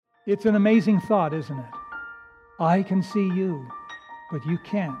It's an amazing thought, isn't it? I can see you, but you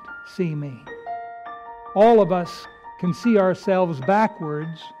can't see me. All of us can see ourselves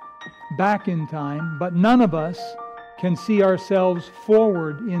backwards, back in time, but none of us can see ourselves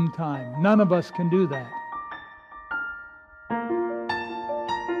forward in time. None of us can do that.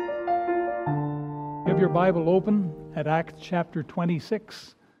 You have your Bible open at Acts chapter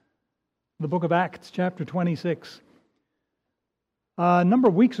 26. The book of Acts chapter 26. A number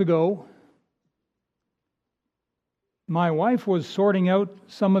of weeks ago, my wife was sorting out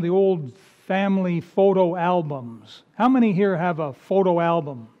some of the old family photo albums. How many here have a photo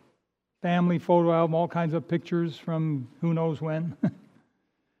album? Family photo album, all kinds of pictures from who knows when.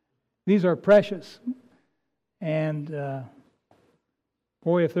 These are precious. And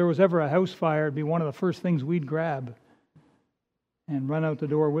boy, if there was ever a house fire, it'd be one of the first things we'd grab and run out the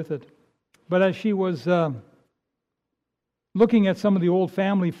door with it. But as she was looking at some of the old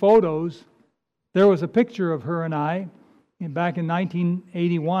family photos, there was a picture of her and I back in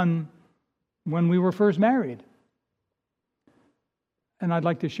 1981 when we were first married. And I'd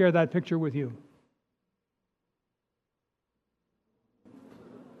like to share that picture with you.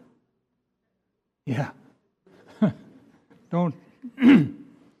 Yeah. Don't you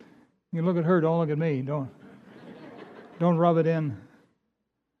look at her, don't look at me. Don't rub it in.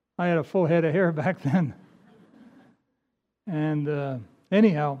 I had a full head of hair back then. And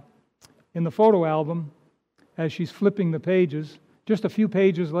anyhow, in the photo album, as she's flipping the pages, just a few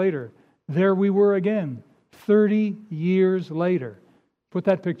pages later, there we were again, 30 years later. Put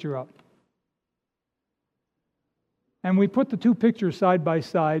that picture up. And we put the two pictures side by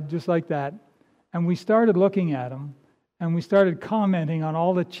side, just like that, and we started looking at them, and we started commenting on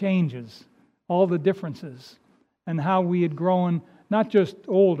all the changes, all the differences, and how we had grown, not just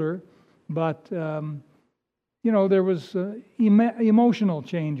older, but there was emotional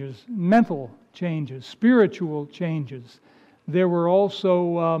changes, mental changes, spiritual changes. There were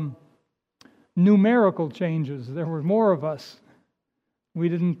also numerical changes. There were more of us. We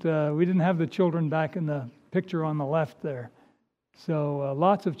didn't have the children back in the picture on the left there. So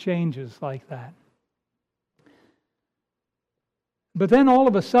lots of changes like that. But then all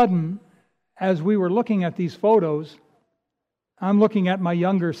of a sudden, as we were looking at these photos, I'm looking at my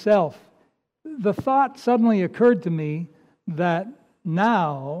younger self. The thought suddenly occurred to me that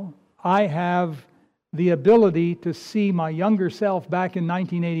now I have the ability to see my younger self back in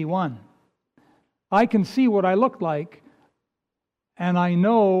 1981. I can see what I looked like, and I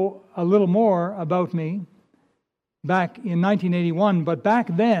know a little more about me back in 1981. But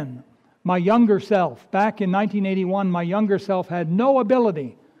back then, my younger self, back in 1981, my younger self had no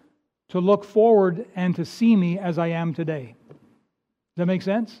ability to look forward and to see me as I am today. Does that make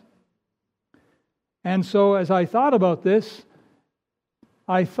sense? And so as I thought about this,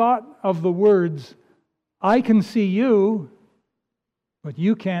 I thought of the words, I can see you, but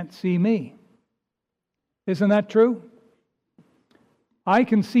you can't see me. Isn't that true? I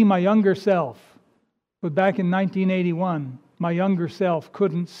can see my younger self, but back in 1981, my younger self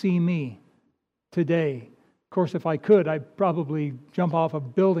couldn't see me today. Of course, if I could, I'd probably jump off a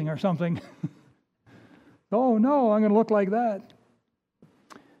building or something. Oh no, I'm going to look like that.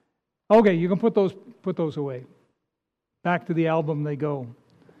 Okay, you can put those away. Back to the album they go.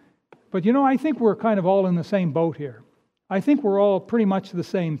 But I think we're kind of all in the same boat here. I think we're all pretty much the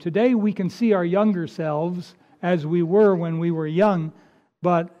same. Today we can see our younger selves as we were when we were young,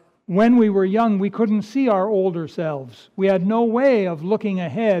 but when we were young we couldn't see our older selves. We had no way of looking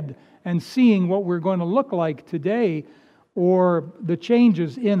ahead and seeing what we're going to look like today or the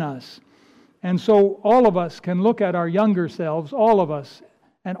changes in us. And so all of us can look at our younger selves, all of us,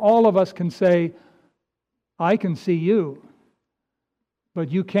 and all of us can say, I can see you, but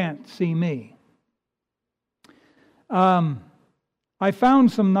you can't see me. I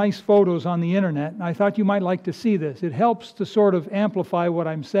found some nice photos on the internet, and I thought you might like to see this. It helps to sort of amplify what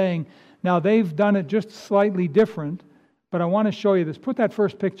I'm saying. Now, they've done it just slightly different, but I want to show you this. Put that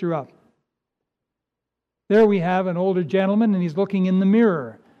first picture up. There we have an older gentleman, and he's looking in the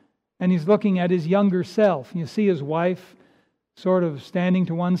mirror, and he's looking at his younger self. You see his wife sort of standing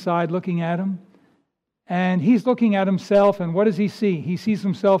to one side looking at him, and he's looking at himself, and what does he see? He sees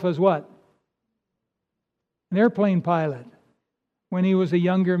himself as what? An airplane pilot. When he was a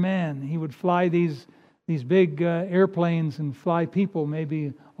younger man, he would fly these big airplanes and fly people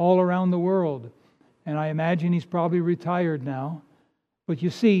maybe all around the world. And I imagine he's probably retired now. But you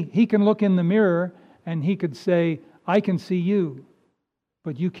see, he can look in the mirror and he could say, I can see you,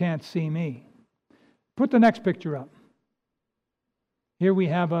 but you can't see me. Put the next picture up. Here we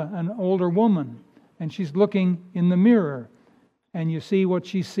have an older woman, and she's looking in the mirror. And you see what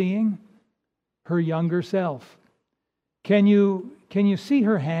she's seeing? Her younger self. Can you see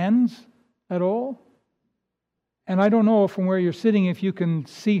her hands at all? And I don't know from where you're sitting if you can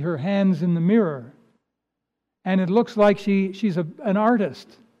see her hands in the mirror. And it looks like she's an artist.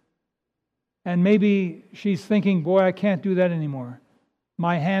 And maybe she's thinking, boy, I can't do that anymore.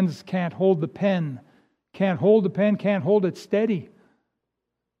 My hands can't hold the pen. Can't hold the pen, can't hold it steady.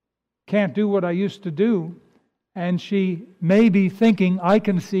 Can't do what I used to do. And she may be thinking, I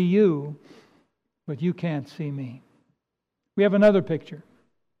can see you, but you can't see me. We have another picture.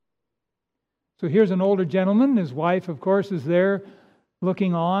 So here's an older gentleman. His wife, of course, is there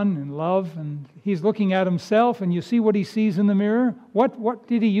looking on in love, and he's looking at himself, and you see what he sees in the mirror? What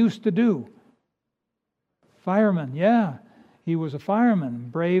did he used to do? Fireman, yeah. He was a fireman,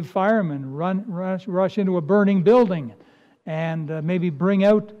 brave fireman, rush into a burning building and maybe bring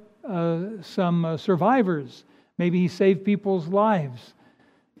out some survivors. Maybe he saved people's lives.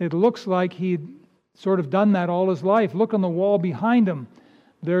 It looks like he'd sort of done that all his life. Look on the wall behind him.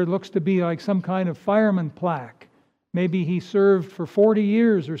 There looks to be like some kind of fireman plaque. Maybe he served for 40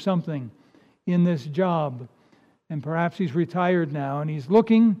 years or something in this job. And perhaps he's retired now. And he's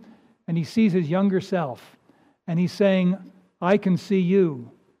looking and he sees his younger self. And he's saying, I can see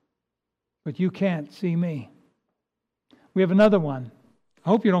you, but you can't see me. We have another one. I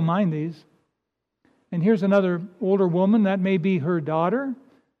hope you don't mind these. And here's another older woman. That may be her daughter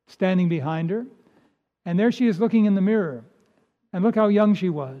standing behind her. And there she is looking in the mirror. And look how young she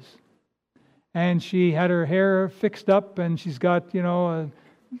was. And she had her hair fixed up and she's got,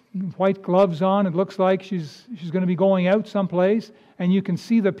 white gloves on. It looks like she's going to be going out someplace. And you can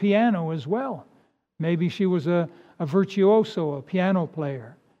see the piano as well. Maybe she was a virtuoso, a piano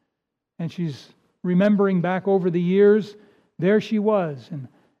player. And she's remembering back over the years, there she was,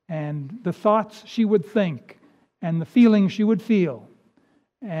 and the thoughts she would think, and the feelings she would feel.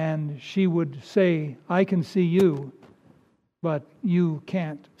 And she would say, I can see you, but you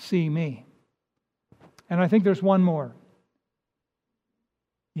can't see me. And I think there's one more.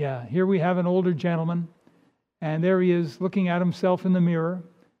 Yeah, here we have an older gentleman, and there he is looking at himself in the mirror.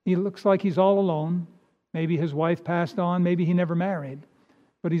 He looks like he's all alone. Maybe his wife passed on, maybe he never married.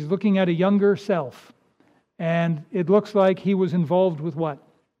 But he's looking at a younger self. And it looks like he was involved with what?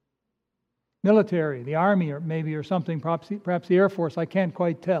 Military, the army, or something, perhaps the Air Force, I can't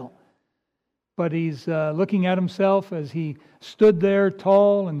quite tell. But he's looking at himself as he stood there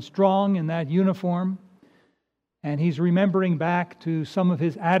tall and strong in that uniform. And he's remembering back to some of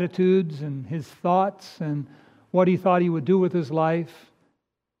his attitudes and his thoughts and what he thought he would do with his life.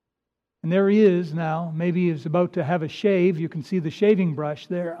 And there he is now. Maybe he's about to have a shave. You can see the shaving brush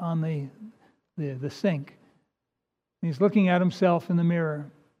there on the sink. He's looking at himself in the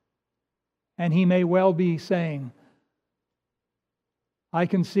mirror. And he may well be saying, I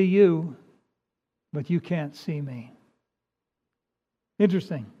can see you, but you can't see me.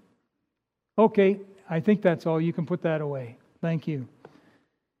 Interesting. Okay, I think that's all. You can put that away. Thank you.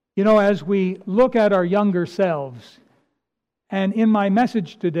 As we look at our younger selves, and in my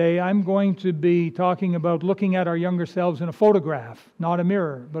message today, I'm going to be talking about looking at our younger selves in a photograph, not a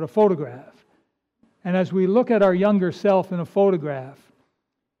mirror, but a photograph. And as we look at our younger self in a photograph,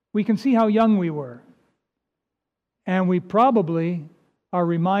 we can see how young we were. And we probably are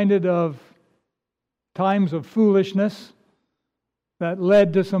reminded of times of foolishness that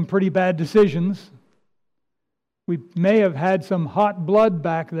led to some pretty bad decisions. We may have had some hot blood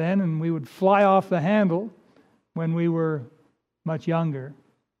back then, and we would fly off the handle when we were much younger.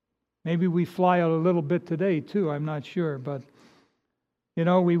 Maybe we fly out a little bit today too, I'm not sure. But,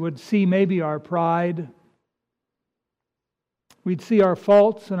 we would see maybe our pride. We'd see our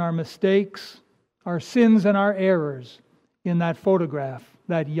faults and our mistakes, our sins and our errors in that photograph,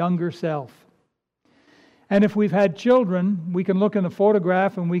 that younger self. And if we've had children, we can look in the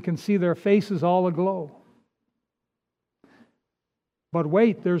photograph and we can see their faces all aglow. But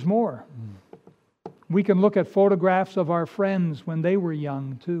wait, there's more. We can look at photographs of our friends when they were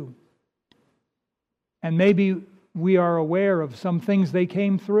young too. And maybe we are aware of some things they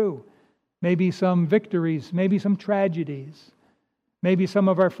came through. Maybe some victories, maybe some tragedies. Maybe some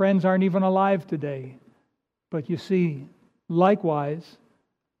of our friends aren't even alive today. But you see, likewise,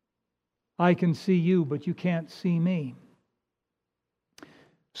 I can see you, but you can't see me.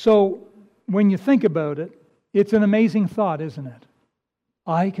 So when you think about it, it's an amazing thought, isn't it?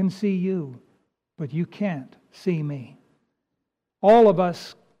 I can see you, but you can't see me. All of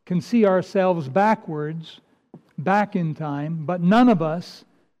us can see ourselves backwards, back in time, but none of us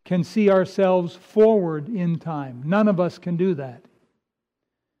can see ourselves forward in time. None of us can do that.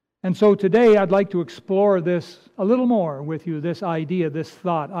 And so today I'd like to explore this a little more with you, this idea, this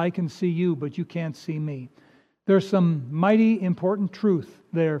thought. I can see you, but you can't see me. There's some mighty important truth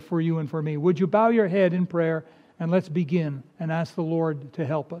there for you and for me. Would you bow your head in prayer, and let's begin and ask the Lord to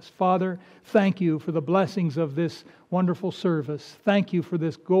help us. Father, thank you for the blessings of this wonderful service. Thank you for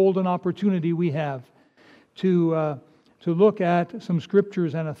this golden opportunity we have to look at some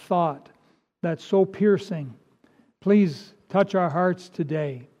scriptures and a thought that's so piercing. Please touch our hearts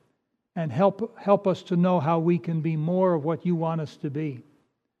today and help us to know how we can be more of what you want us to be.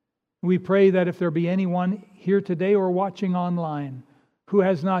 We pray that if there be anyone here today or watching online who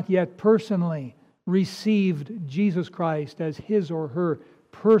has not yet personally received Jesus Christ as his or her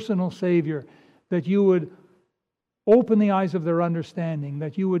personal Savior, that you would open the eyes of their understanding,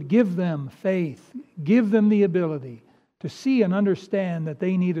 that you would give them faith, give them the ability to see and understand that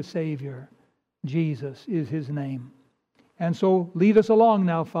they need a Savior. Jesus is his name. And so lead us along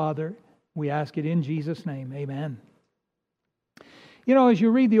now, Father. We ask it in Jesus' name. Amen. You know, as you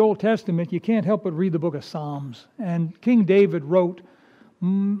read the Old Testament, you can't help but read the book of Psalms. And King David wrote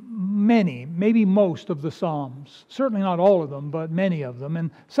many, maybe most of the Psalms. Certainly not all of them, but many of them.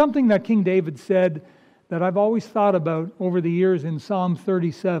 And something that King David said that I've always thought about over the years in Psalm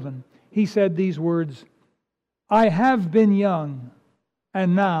 37, he said these words, "I have been young,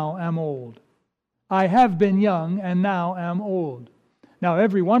 and now am old. I have been young, and now am old." Now,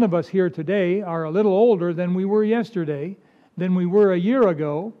 every one of us here today are a little older than we were yesterday, than we were a year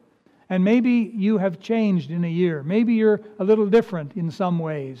ago, and maybe you have changed in a year. Maybe you're a little different in some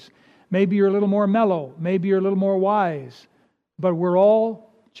ways. Maybe you're a little more mellow. Maybe you're a little more wise. But we're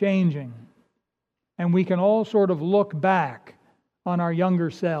all changing. And we can all sort of look back on our younger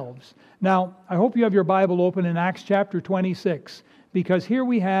selves. Now, I hope you have your Bible open in Acts chapter 26, because here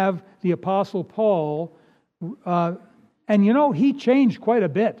we have the Apostle Paul, and you know, he changed quite a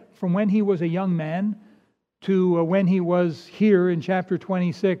bit from when he was a young man to when he was here in chapter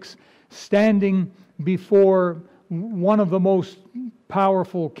 26, standing before one of the most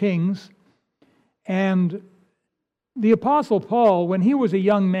powerful kings. And the Apostle Paul, when he was a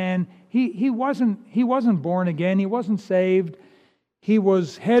young man, he wasn't born again, he wasn't saved, he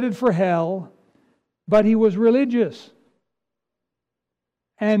was headed for hell, but he was religious.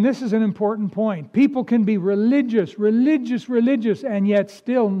 And this is an important point. People can be religious, and yet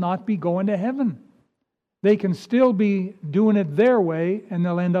still not be going to heaven. They can still be doing it their way, and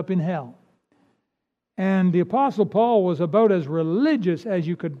they'll end up in hell. And the Apostle Paul was about as religious as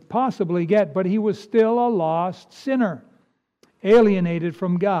you could possibly get, but he was still a lost sinner, alienated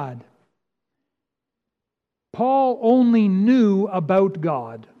from God. Paul only knew about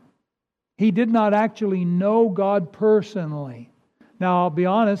God. He did not actually know God personally. Now, I'll be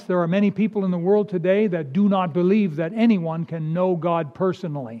honest, there are many people in the world today that do not believe that anyone can know God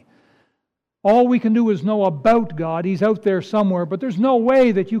personally. All we can do is know about God. He's out there somewhere, but there's no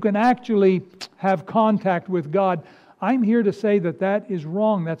way that you can actually have contact with God. I'm here to say that that is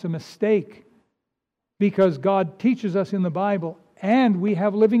wrong. That's a mistake. Because God teaches us in the Bible, and we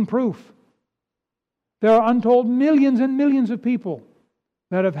have living proof. There are untold millions and millions of people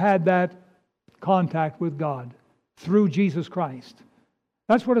that have had that contact with God through Jesus Christ.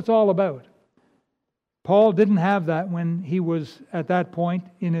 That's what it's all about. Paul didn't have that when he was at that point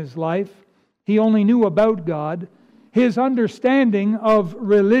in his life. He only knew about God. His understanding of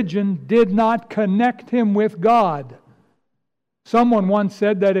religion did not connect him with God. Someone once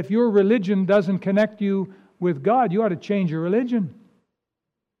said that if your religion doesn't connect you with God, you ought to change your religion.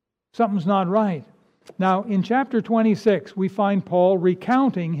 Something's not right. Now, in chapter 26, we find Paul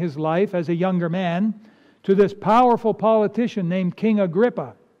recounting his life as a younger man to this powerful politician named King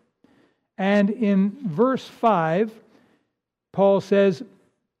Agrippa. And in verse 5, Paul says,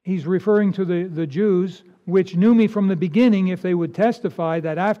 he's referring to the Jews, which knew me from the beginning, if they would testify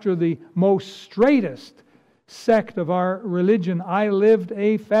that after the most straightest sect of our religion, I lived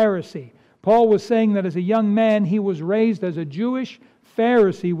a Pharisee. Paul was saying that as a young man, he was raised as a Jewish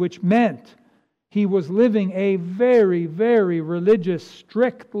Pharisee, which meant he was living a very, very religious,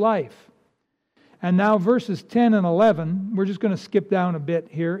 strict life. And now verses 10 and 11, we're just going to skip down a bit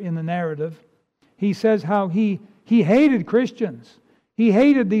here in the narrative. He says how he hated Christians. He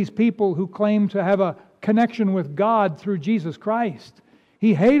hated these people who claimed to have a connection with God through Jesus Christ.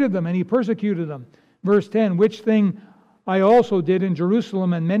 He hated them and he persecuted them. Verse 10, which thing I also did in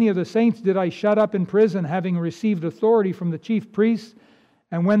Jerusalem, and many of the saints did I shut up in prison, having received authority from the chief priests.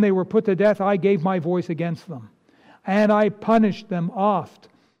 And when they were put to death, I gave my voice against them. And I punished them oft.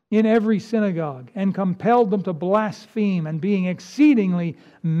 in every synagogue, and compelled them to blaspheme, and being exceedingly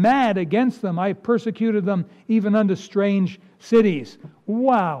mad against them, I persecuted them even unto strange cities.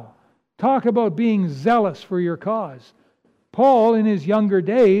 Wow! Talk about being zealous for your cause. Paul, in his younger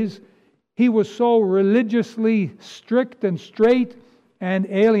days, he was so religiously strict and straight and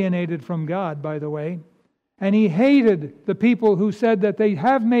alienated from God, by the way. And he hated the people who said that they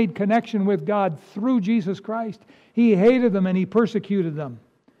have made connection with God through Jesus Christ. He hated them and he persecuted them.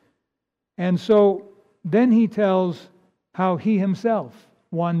 And so then he tells how he himself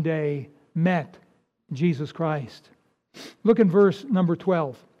one day met Jesus Christ. Look in verse number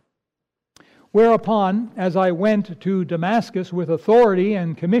 12. Whereupon, as I went to Damascus with authority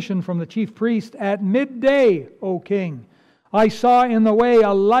and commission from the chief priest at midday, O king, I saw in the way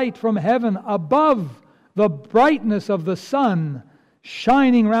a light from heaven above the brightness of the sun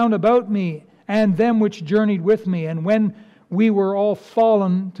shining round about me and them which journeyed with me. And when we were all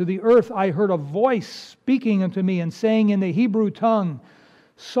fallen to the earth, I heard a voice speaking unto me and saying in the Hebrew tongue,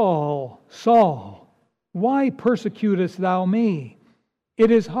 Saul, Saul, why persecutest thou me? It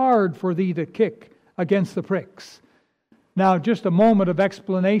is hard for thee to kick against the pricks. Now, just a moment of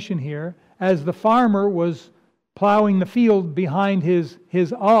explanation here. As the farmer was plowing the field behind his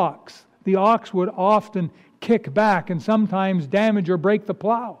ox, the ox would often kick back and sometimes damage or break the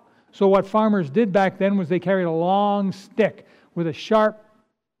plow. So what farmers did back then was they carried a long stick with a sharp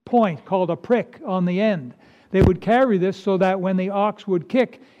point called a prick on the end. They would carry this so that when the ox would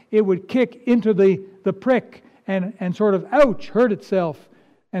kick, it would kick into the prick and sort of, ouch, hurt itself,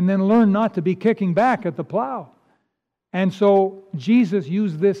 and then learn not to be kicking back at the plow. And so Jesus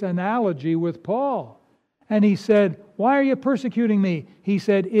used this analogy with Paul. And he said, why are you persecuting me? He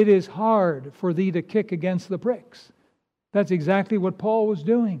said, it is hard for thee to kick against the pricks. That's exactly what Paul was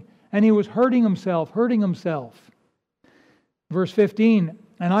doing. And he was hurting himself. Verse 15,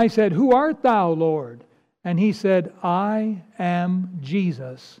 and I said, who art thou, Lord? And he said, I am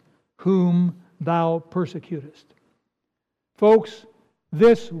Jesus, whom thou persecutest. Folks,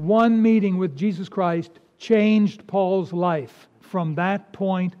 this one meeting with Jesus Christ changed Paul's life from that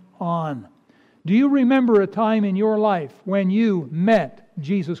point on. Do you remember a time in your life when you met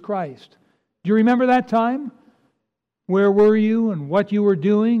Jesus Christ? Do you remember that time? Where were you and what you were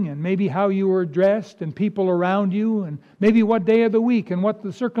doing and maybe how you were dressed and people around you and maybe what day of the week and what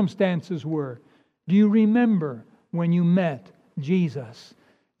the circumstances were? Do you remember when you met Jesus?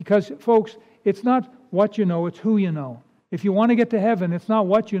 Because, folks, it's not what you know, it's who you know. If you want to get to heaven, it's not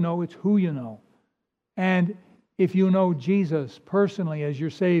what you know, it's who you know. And if you know Jesus personally as your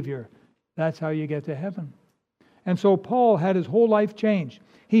Savior, that's how you get to heaven. And so Paul had his whole life changed.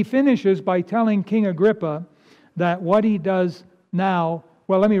 He finishes by telling King Agrippa that what he does now,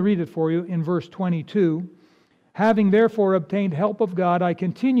 well, let me read it for you in verse 22. Having therefore obtained help of God, I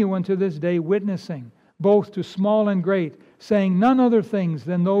continue unto this day witnessing, both to small and great, saying none other things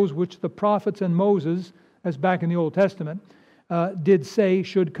than those which the prophets and Moses, as back in the Old Testament, did say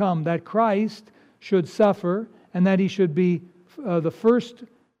should come, that Christ should suffer, and that he should be the first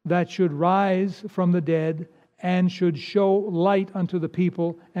that should rise from the dead, and should show light unto the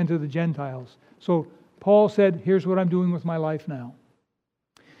people and to the Gentiles. So Paul said, here's what I'm doing with my life now.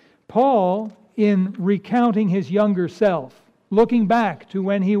 Paul, in recounting his younger self, looking back to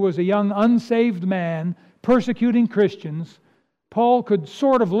when he was a young unsaved man persecuting Christians, Paul could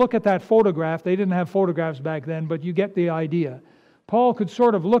sort of look at that photograph. They didn't have photographs back then, but you get the idea. Paul could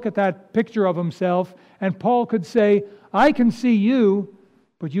sort of look at that picture of himself, and Paul could say, I can see you,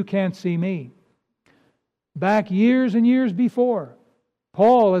 but you can't see me. Back years and years before,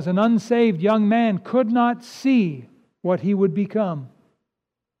 Paul, as an unsaved young man, could not see what he would become.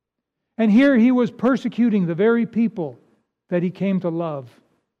 And here he was persecuting the very people that he came to love.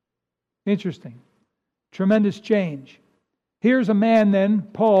 Interesting. Tremendous change. Here's a man then,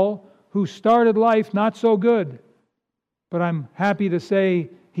 Paul, who started life not so good. But I'm happy to say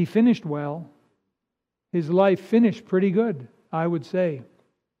he finished well. His life finished pretty good, I would say.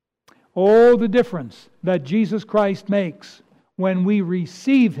 Oh, the difference that Jesus Christ makes when we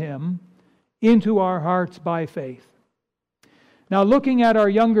receive Him into our hearts by faith. Now, looking at our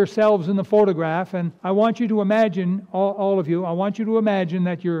younger selves in the photograph, and I want you to imagine, all of you, I want you to imagine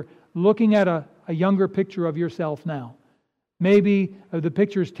that you're looking at a younger picture of yourself now. Maybe the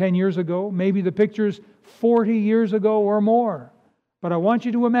picture's 10 years ago, maybe the picture's 40 years ago or more. But I want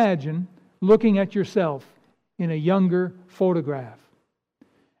you to imagine looking at yourself in a younger photograph.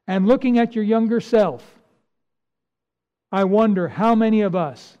 And looking at your younger self, I wonder how many of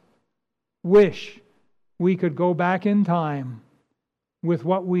us wish we could go back in time with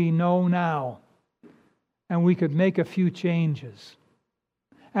what we know now, and we could make a few changes.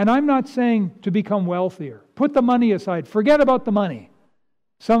 And I'm not saying to become wealthier. Put the money aside. Forget about the money.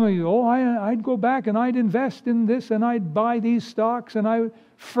 Some of you, I'd go back and I'd invest in this and I'd buy these stocks and I would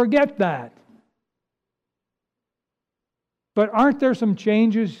forget that. But aren't there some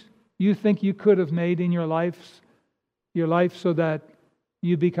changes you think you could have made in your life so that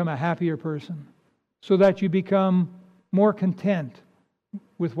you become a happier person, so that you become more content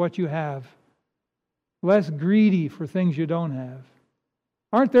with what you have, less greedy for things you don't have?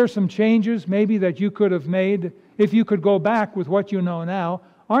 Aren't there some changes maybe that you could have made if you could go back with what you know now?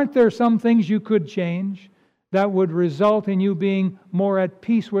 Aren't there some things you could change that would result in you being more at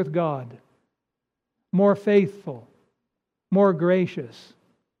peace with God, more faithful, more gracious,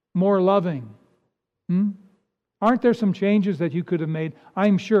 more loving? Aren't there some changes that you could have made?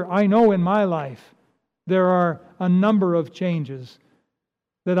 I'm sure, I know in my life there are a number of changes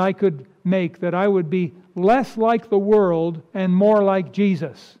that I could make, that I would be less like the world and more like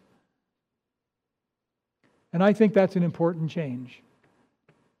Jesus. And I think that's an important change.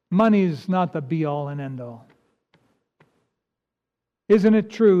 Money is not the be-all and end-all. Isn't it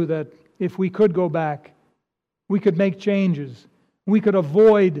true that if we could go back, we could make changes, we could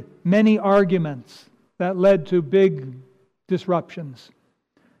avoid many arguments that led to big disruptions?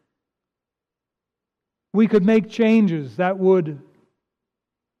 We could make changes that would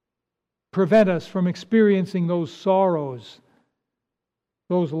prevent us from experiencing those sorrows,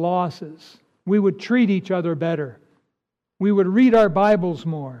 those losses. We would treat each other better. We would read our Bibles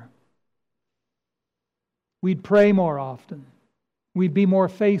more. We'd pray more often. We'd be more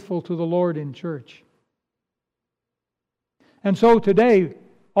faithful to the Lord in church. And so today,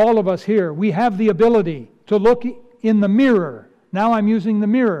 all of us here, we have the ability to look in the mirror. Now I'm using the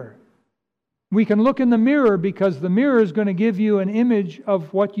mirror. We can look in the mirror because the mirror is going to give you an image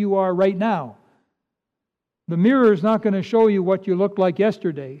of what you are right now. The mirror is not going to show you what you looked like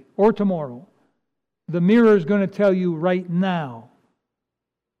yesterday or tomorrow. The mirror is going to tell you right now.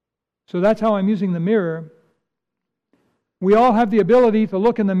 So that's how I'm using the mirror. We all have the ability to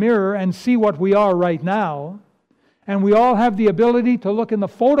look in the mirror and see what we are right now. And we all have the ability to look in the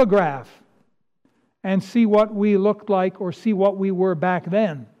photograph and see what we looked like or see what we were back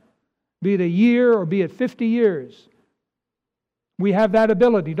then. Be it a year or be it 50 years. We have that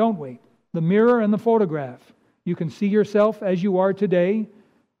ability, don't we? The mirror and the photograph. You can see yourself as you are today,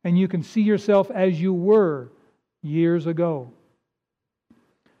 and you can see yourself as you were years ago.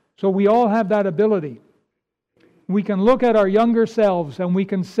 So we all have that ability. We can look at our younger selves and we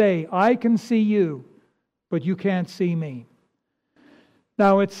can say, I can see you, but you can't see me.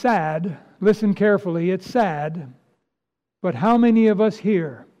 Now it's sad, listen carefully, it's sad, but how many of us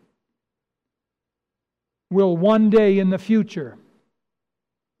here will one day in the future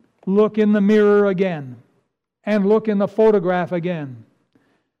look in the mirror again and look in the photograph again,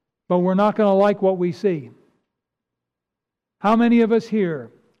 but we're not going to like what we see? How many of us here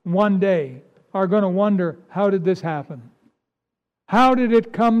one day are going to wonder, how did this happen? How did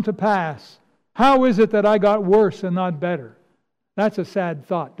it come to pass? How is it that I got worse and not better? That's a sad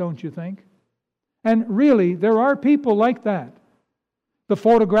thought, don't you think? And really, there are people like that. The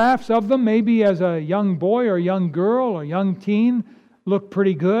photographs of them, maybe as a young boy or young girl or young teen, look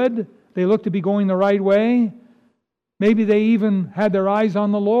pretty good. They look to be going the right way. Maybe they even had their eyes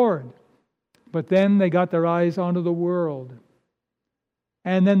on the Lord. But then they got their eyes onto the world.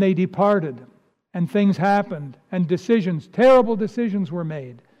 And then they departed. And things happened. And decisions, terrible decisions were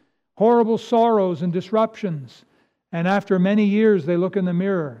made. Horrible sorrows and disruptions. And after many years, they look in the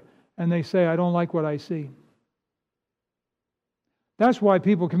mirror and they say, I don't like what I see. That's why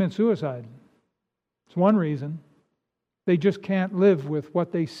people commit suicide. It's one reason. They just can't live with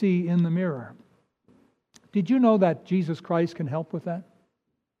what they see in the mirror. Did you know that Jesus Christ can help with that?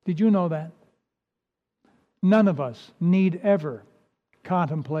 Did you know that? None of us need ever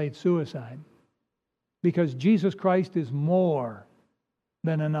contemplate suicide because Jesus Christ is more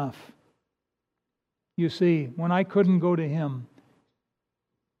than enough. You see, when I couldn't go to Him,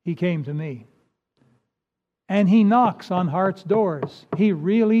 He came to me. And He knocks on hearts' doors. He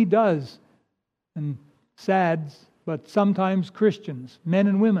really does. And sads, but sometimes Christians, men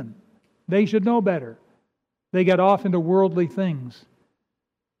and women, they should know better. They get off into worldly things.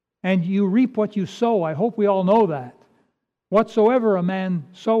 And you reap what you sow. I hope we all know that. Whatsoever a man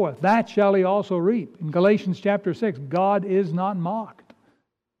soweth, that shall he also reap. In Galatians chapter 6, God is not mocked.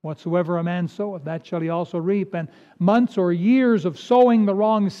 Whatsoever a man soweth, that shall he also reap. And months or years of sowing the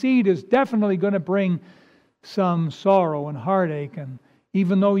wrong seed is definitely going to bring some sorrow and heartache. And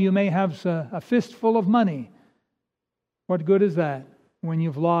even though you may have a fistful of money, what good is that when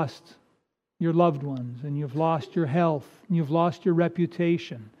you've lost your loved ones, and you've lost your health, and you've lost your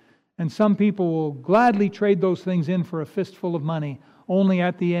reputation. And some people will gladly trade those things in for a fistful of money, only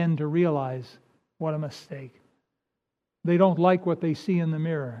at the end to realize what a mistake. They don't like what they see in the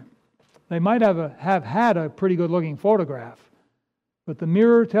mirror. They might have had a pretty good-looking photograph, but the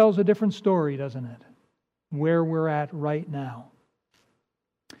mirror tells a different story, doesn't it? Where we're at right now.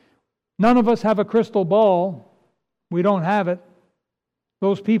 None of us have a crystal ball. We don't have it.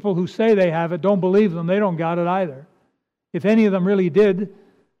 Those people who say they have it, don't believe them. They don't got it either. If any of them really did,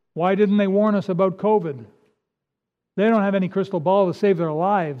 why didn't they warn us about COVID? They don't have any crystal ball to save their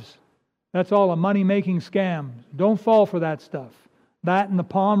lives. That's all a money-making scam. Don't fall for that stuff. That and the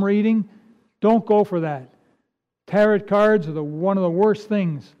palm reading, don't go for that. Tarot cards are one of the worst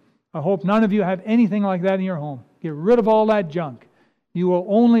things. I hope none of you have anything like that in your home. Get rid of all that junk. You will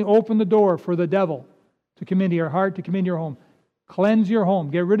only open the door for the devil to come into your heart, to come into your home. Cleanse your home.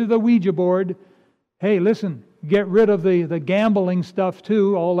 Get rid of the Ouija board. Hey, listen, get rid of the gambling stuff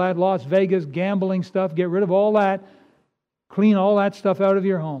too, all that Las Vegas gambling stuff. Get rid of all that. Clean all that stuff out of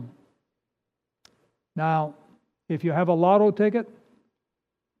your home. Now, if you have a lotto ticket,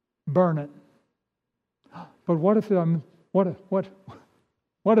 burn it. But what if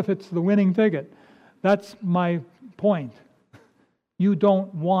it's the winning ticket? That's my point. You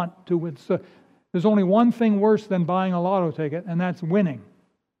don't want to win. So there's only one thing worse than buying a lotto ticket, and that's winning.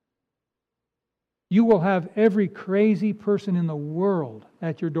 You will have every crazy person in the world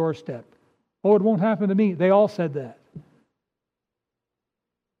at your doorstep. Oh, it won't happen to me. They all said that.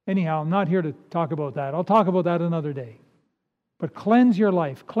 Anyhow, I'm not here to talk about that. I'll talk about that another day. But cleanse your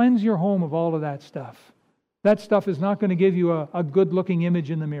life. Cleanse your home of all of that stuff. That stuff is not going to give you a good-looking image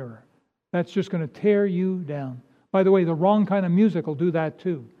in the mirror. That's just going to tear you down. By the way, the wrong kind of music will do that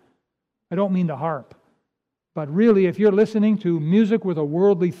too. I don't mean to harp. But really, if you're listening to music with a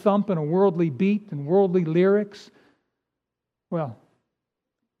worldly thump and a worldly beat and worldly lyrics, well,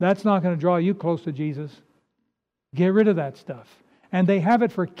 that's not going to draw you close to Jesus. Get rid of that stuff. And they have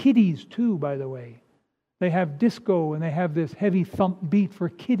it for kiddies too, by the way. They have disco and they have this heavy thump beat for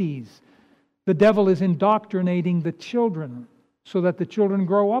kiddies. The devil is indoctrinating the children so that the children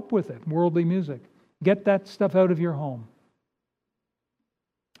grow up with it, worldly music. Get that stuff out of your home.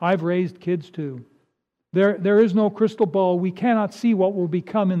 I've raised kids too. There is no crystal ball. We cannot see what will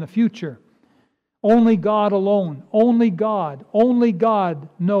become in the future. Only God alone, only God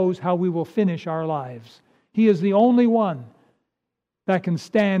knows how we will finish our lives. He is the only one that can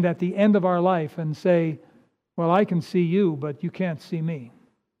stand at the end of our life and say, well, I can see you, but you can't see me.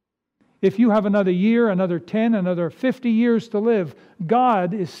 If you have another year, another 10, another 50 years to live,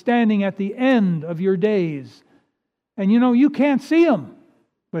 God is standing at the end of your days. And you can't see Him,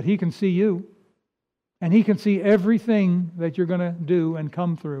 but He can see you. And He can see everything that you're going to do and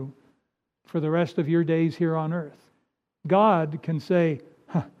come through for the rest of your days here on earth. God can say,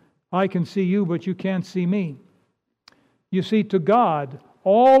 I can see you, but you can't see me. You see, to God,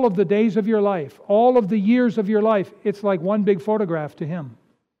 all of the days of your life, all of the years of your life, it's like one big photograph to Him.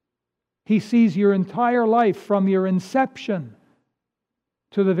 He sees your entire life from your inception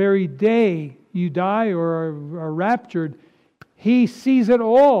to the very day you die or are raptured. He sees it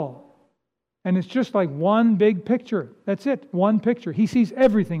all. And it's just like one big picture. That's it, one picture. He sees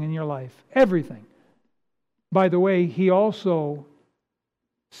everything in your life, everything. By the way, He also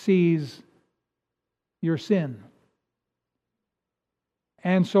sees your sin.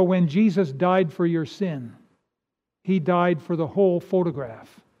 And so when Jesus died for your sin, He died for the whole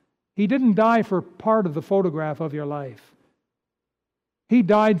photograph. He didn't die for part of the photograph of your life. He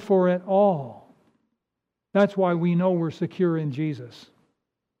died for it all. That's why we know we're secure in Jesus.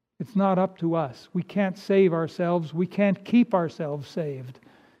 It's not up to us. We can't save ourselves. We can't keep ourselves saved.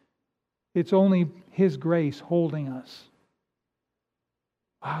 It's only His grace holding us.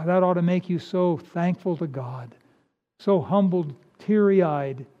 Wow, that ought to make you so thankful to God, so humbled,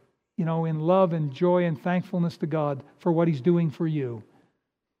 teary-eyed, in love and joy and thankfulness to God for what He's doing for you.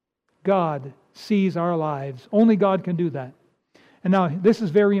 God sees our lives. Only God can do that. And now, this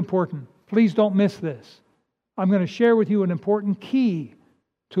is very important. Please don't miss this. I'm going to share with you an important key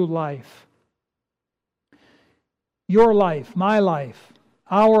to life. Your life, my life,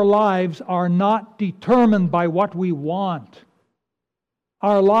 our lives are not determined by what we want.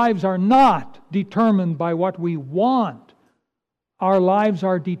 Our lives are not determined by what we want. Our lives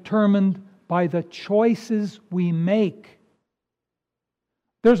are determined by the choices we make.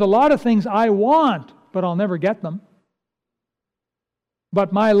 There's a lot of things I want, but I'll never get them.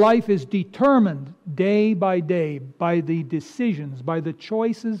 But my life is determined day by day by the decisions, by the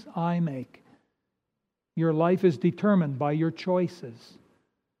choices I make. Your life is determined by your choices.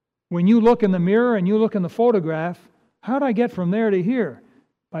 When you look in the mirror and you look in the photograph, how did I get from there to here?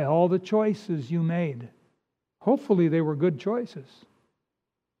 By all the choices you made. Hopefully they were good choices.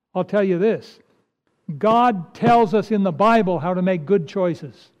 I'll tell you this. God tells us in the Bible how to make good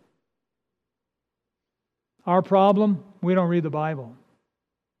choices. Our problem, we don't read the Bible.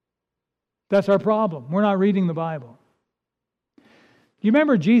 That's our problem. We're not reading the Bible. You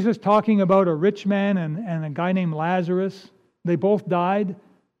remember Jesus talking about a rich man and a guy named Lazarus? They both died.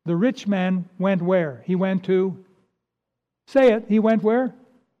 The rich man went where? He went to, say it, he went where?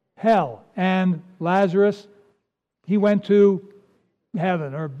 Hell. And Lazarus, he went to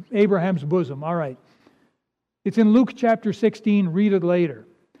heaven, or Abraham's bosom. All right. It's in Luke chapter 16. Read it later.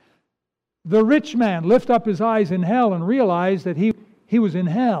 The rich man lifted up his eyes in hell and realized that he was in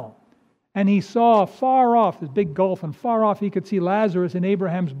hell. And he saw far off, this big gulf, and far off he could see Lazarus in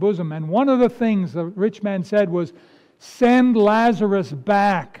Abraham's bosom. And one of the things the rich man said was, send Lazarus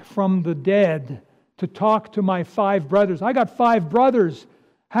back from the dead to talk to my 5 brothers. I got 5 brothers.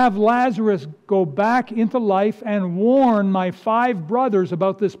 Have Lazarus go back into life and warn my 5 brothers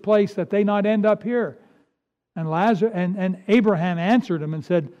about this place, that they not end up here. And Abraham answered him and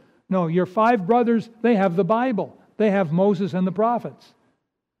said, no, your 5 brothers, they have the Bible. They have Moses and the prophets.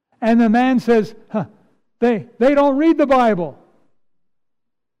 And the man says, they don't read the Bible.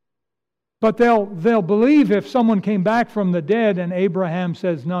 But they'll believe if someone came back from the dead. And Abraham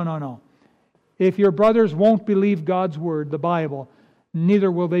says, no. If your brothers won't believe God's word, the Bible,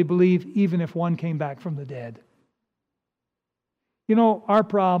 neither will they believe even if one came back from the dead. You know, our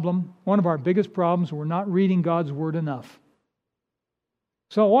problem, one of our biggest problems, we're not reading God's word enough.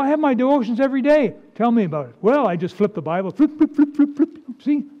 So I have my devotions every day. Tell me about it. Well, I just flip the Bible. Flip.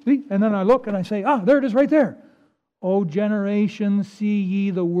 See? And then I look and I say, there it is right there. O generation, see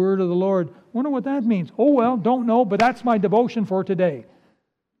ye the word of the Lord. Wonder what that means. Oh, well, don't know, but that's my devotion for today.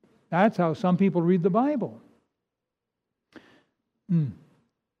 That's how some people read the Bible.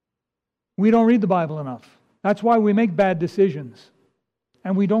 We don't read the Bible enough. That's why we make bad decisions.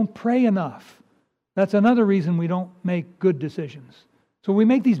 And we don't pray enough. That's another reason we don't make good decisions. So we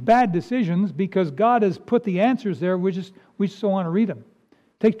make these bad decisions because God has put the answers there. We just don't want to read them.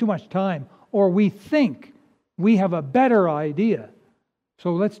 Take too much time. Or we think we have a better idea.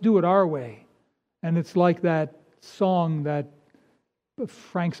 So let's do it our way. And it's like that song that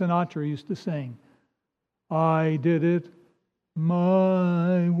Frank Sinatra used to sing. I did it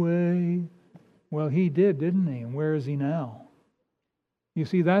my way. Well, he did, didn't he? And where is he now? You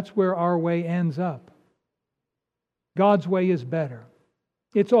see, that's where our way ends up. God's way is better.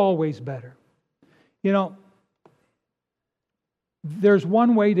 It's always better. You know, there's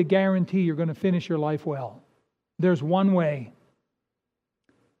one way to guarantee you're going to finish your life well. There's one way.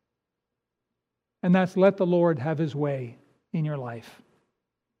 And that's let the Lord have His way in your life.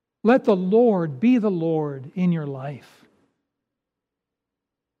 Let the Lord be the Lord in your life.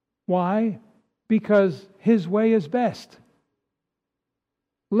 Why? Because His way is best.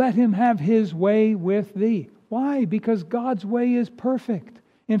 Let Him have His way with thee. Why? Because God's way is perfect.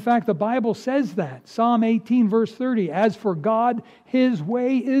 In fact, the Bible says that. Psalm 18, verse 30. As for God, His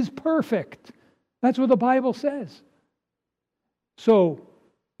way is perfect. That's what the Bible says. So,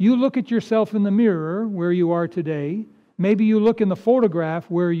 you look at yourself in the mirror where you are today. Maybe you look in the photograph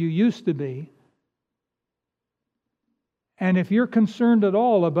where you used to be. And if you're concerned at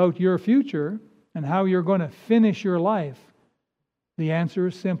all about your future and how you're going to finish your life, the answer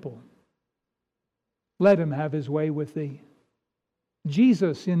is simple. Let Him have His way with thee.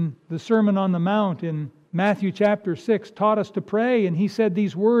 Jesus, in the Sermon on the Mount in Matthew chapter 6, taught us to pray, and He said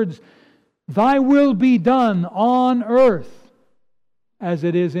these words, Thy will be done on earth as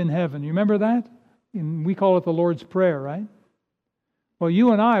it is in heaven. You remember that? We call it the Lord's Prayer, right? Well,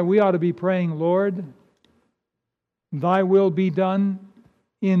 you and I, we ought to be praying, Lord, Thy will be done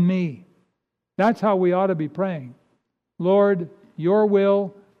in me. That's how we ought to be praying. Lord, Your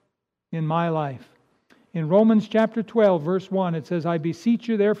will in my life. In Romans chapter 12, verse 1, it says, I beseech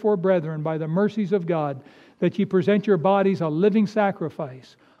you therefore, brethren, by the mercies of God, that ye present your bodies a living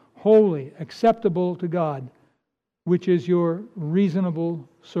sacrifice, holy, acceptable to God, which is your reasonable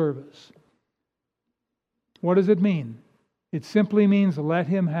service. What does it mean? It simply means let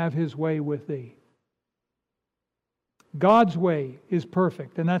Him have His way with thee. God's way is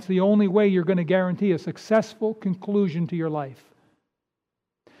perfect, and that's the only way you're going to guarantee a successful conclusion to your life.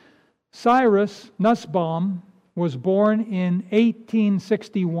 Cyrus Nussbaum was born in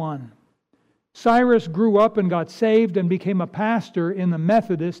 1861. Cyrus grew up and got saved and became a pastor in the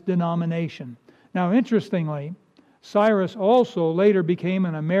Methodist denomination. Now, interestingly, Cyrus also later became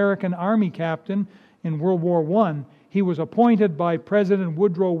an American Army captain in World War I. he was appointed by President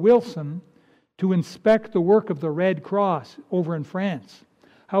Woodrow Wilson to inspect the work of the Red Cross over in France.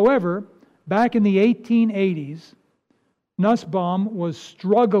 However, back in the 1880s, Nussbaum was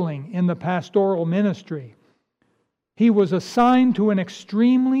struggling in the pastoral ministry. He was assigned to an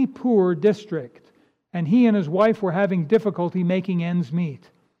extremely poor district, and he and his wife were having difficulty making ends meet.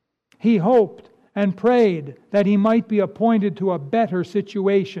 He hoped and prayed that he might be appointed to a better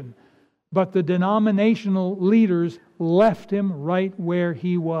situation, but the denominational leaders left him right where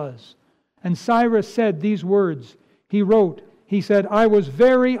he was. And Cyrus said these words. He wrote, he said, "I was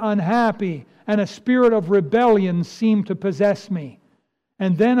very unhappy, and a spirit of rebellion seemed to possess me.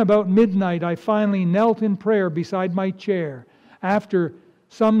 And then about midnight I finally knelt in prayer beside my chair. After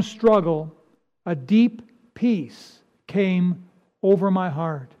some struggle, a deep peace came over my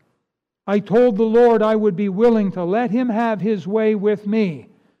heart. I told the Lord I would be willing to let Him have His way with me,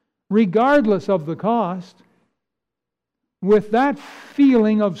 regardless of the cost." With that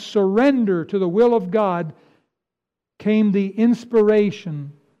feeling of surrender to the will of God came the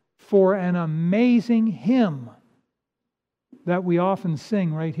inspiration for an amazing hymn that we often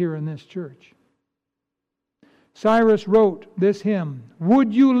sing right here in this church. Cyrus wrote this hymn,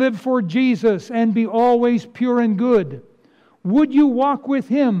 "Would you live for Jesus and be always pure and good? Would you walk with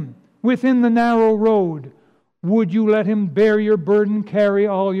Him within the narrow road? Would you let Him bear your burden, carry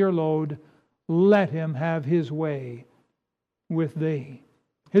all your load? Let Him have His way with thee.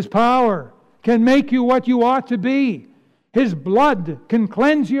 His power can make you what you ought to be. His blood can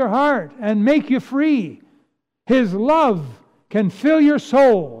cleanse your heart and make you free. His love can fill your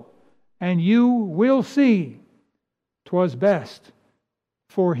soul, and you will see 'twas best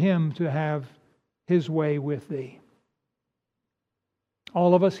for Him to have His way with thee."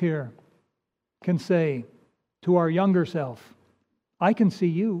 All of us here can say to our younger self, "I can see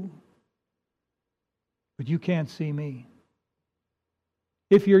you, but you can't see me."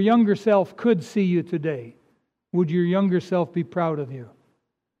 If your younger self could see you today, would your younger self be proud of you?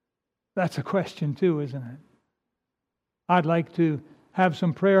 That's a question too, isn't it? I'd like to have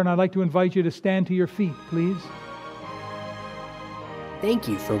some prayer, and I'd like to invite you to stand to your feet, please. Thank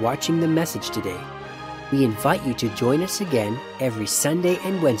you for watching the message today. We invite you to join us again every Sunday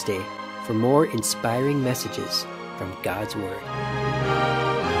and Wednesday for more inspiring messages from God's Word.